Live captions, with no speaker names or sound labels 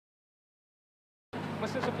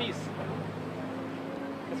Muslims for peace.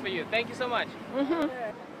 That's for you. Thank you so much.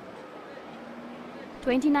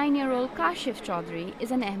 29-year-old Kashif Chaudhry is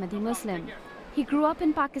an Ahmadi Muslim. He grew up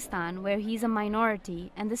in Pakistan, where he's a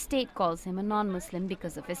minority, and the state calls him a non-Muslim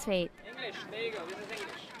because of his faith. English, there you go. This is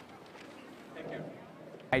English. Thank you.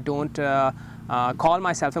 I don't call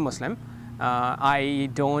myself a Muslim. I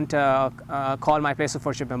don't call my place of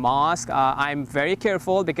worship a mosque. I'm very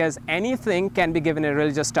careful because anything can be given a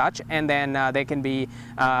religious touch, and then there can be,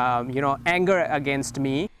 anger against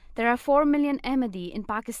me. There are 4 million Ahmadi in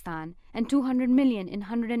Pakistan and 200 million in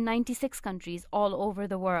 196 countries all over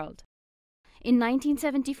the world. In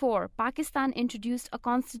 1974, Pakistan introduced a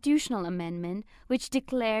constitutional amendment which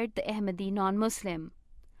declared the Ahmadi non-Muslim.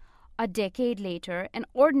 A decade later, an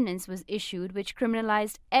ordinance was issued which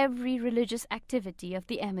criminalized every religious activity of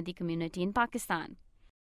the Ahmadi community in Pakistan.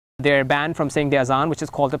 They're banned from saying the azan, which is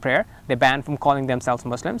called a prayer. They're banned from calling themselves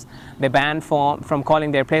Muslims. They're banned from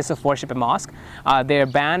calling their place of worship a mosque. They're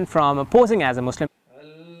banned from posing as a Muslim.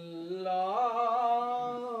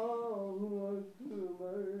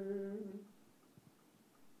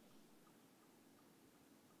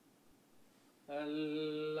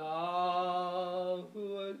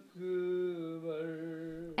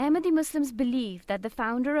 Ahmadi Muslims believe that the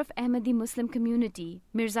founder of Ahmadi Muslim Community,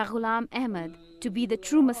 Mirza Ghulam Ahmad, to be the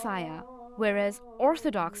true Messiah, whereas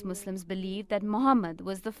Orthodox Muslims believe that Muhammad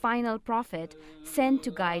was the final prophet sent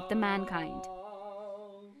to guide the mankind.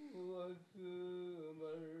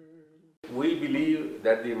 We believe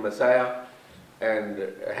that the Messiah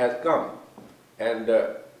has come, and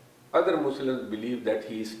other Muslims believe that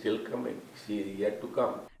he is still coming, he is yet to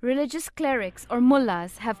come. Religious clerics or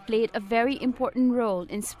mullahs have played a very important role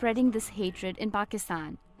in spreading this hatred in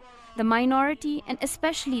Pakistan. The minority, and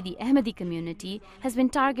especially the Ahmadi community, has been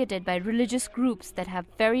targeted by religious groups that have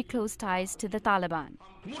very close ties to the Taliban.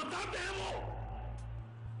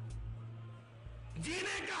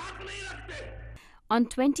 On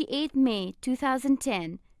 28 May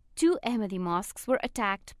 2010, 2 Ahmadi mosques were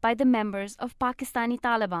attacked by the members of Pakistani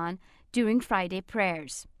Taliban during Friday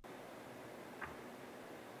prayers.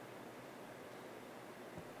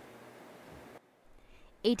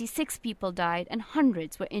 "86 people died and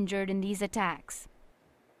hundreds were injured in these attacks."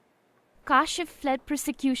 Kashif fled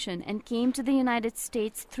persecution and came to the United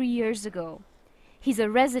States 3 years ago. He's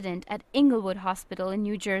a resident at Inglewood Hospital in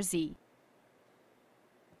New Jersey.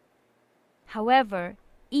 However,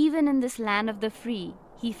 even in this land of the free,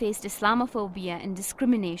 he faced Islamophobia and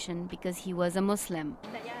discrimination because he was a Muslim.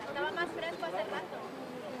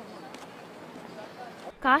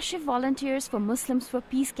 Kashif volunteers for Muslims for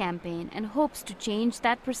Peace campaign and hopes to change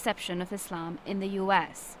that perception of Islam in the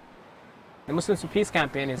US. The Muslims for Peace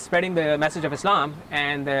campaign is spreading the message of Islam,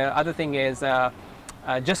 and the other thing is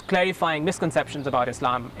just clarifying misconceptions about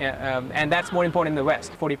Islam, and that's more important in the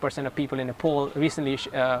West. 40% of people in a poll recently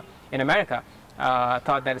in America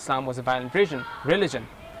thought that Islam was a violent religion.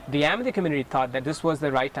 The Ahmadi community thought that this was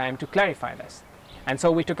the right time to clarify this. And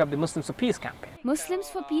so we took up the Muslims for Peace campaign. Muslims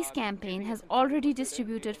for Peace campaign has already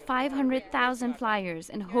distributed 500,000 flyers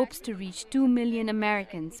and hopes to reach 2 million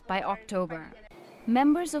Americans by October.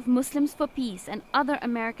 Members of Muslims for Peace and other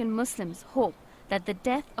American Muslims hope that the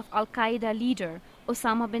death of Al-Qaeda leader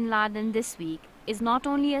Osama bin Laden this week is not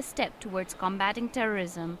only a step towards combating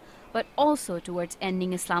terrorism, but also towards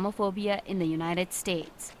ending Islamophobia in the United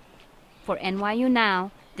States. For NYU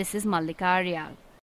Now, this is Mallika Aryal.